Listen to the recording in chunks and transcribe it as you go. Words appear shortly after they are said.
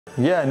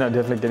Yeah, no,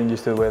 definitely getting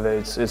used to the weather.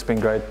 It's been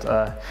great.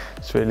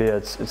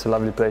 It's a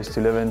lovely place to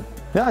live in.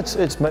 Yeah,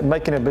 it's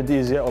making it a bit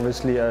easier,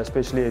 obviously,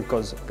 especially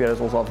because Pierre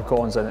is also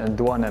Afrikaans and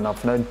Duan, and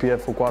I've known Pierre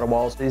for quite a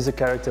while. He's a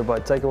character,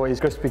 but take away his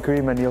Krispy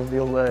Kreme and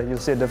you'll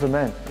see a different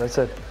man. That's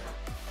it.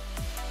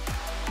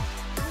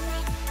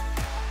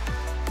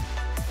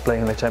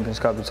 Playing in the Champions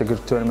Cup, it's a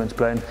good tournament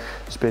playing,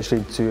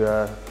 especially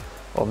to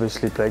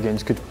obviously play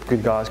against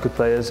good guys, good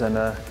players, and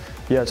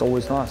yeah, it's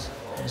always nice,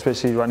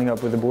 especially running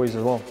up with the boys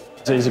as well.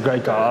 So he's a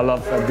great guy. I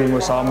love being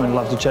with Simon,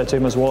 love to chat to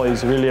him as well.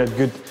 He's really a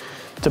good,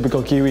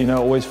 typical Kiwi, you know,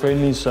 always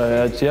friendly.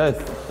 So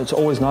it's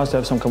always nice to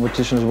have some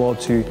competition as well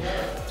to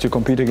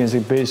compete against the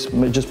best.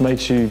 It just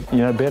makes you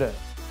better.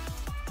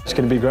 It's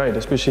going to be great,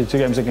 especially 2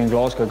 games against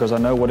Glasgow, because I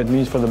know what it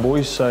means for the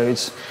boys. So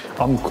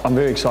I'm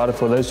very excited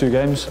for those 2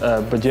 games.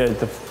 But yeah,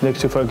 the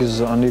next 2 focuses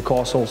on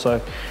Newcastle.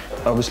 So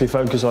obviously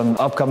focus on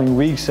upcoming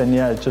weeks, and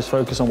yeah, just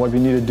focus on what we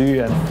need to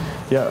do. And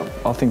yeah,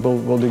 I think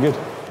we'll do good.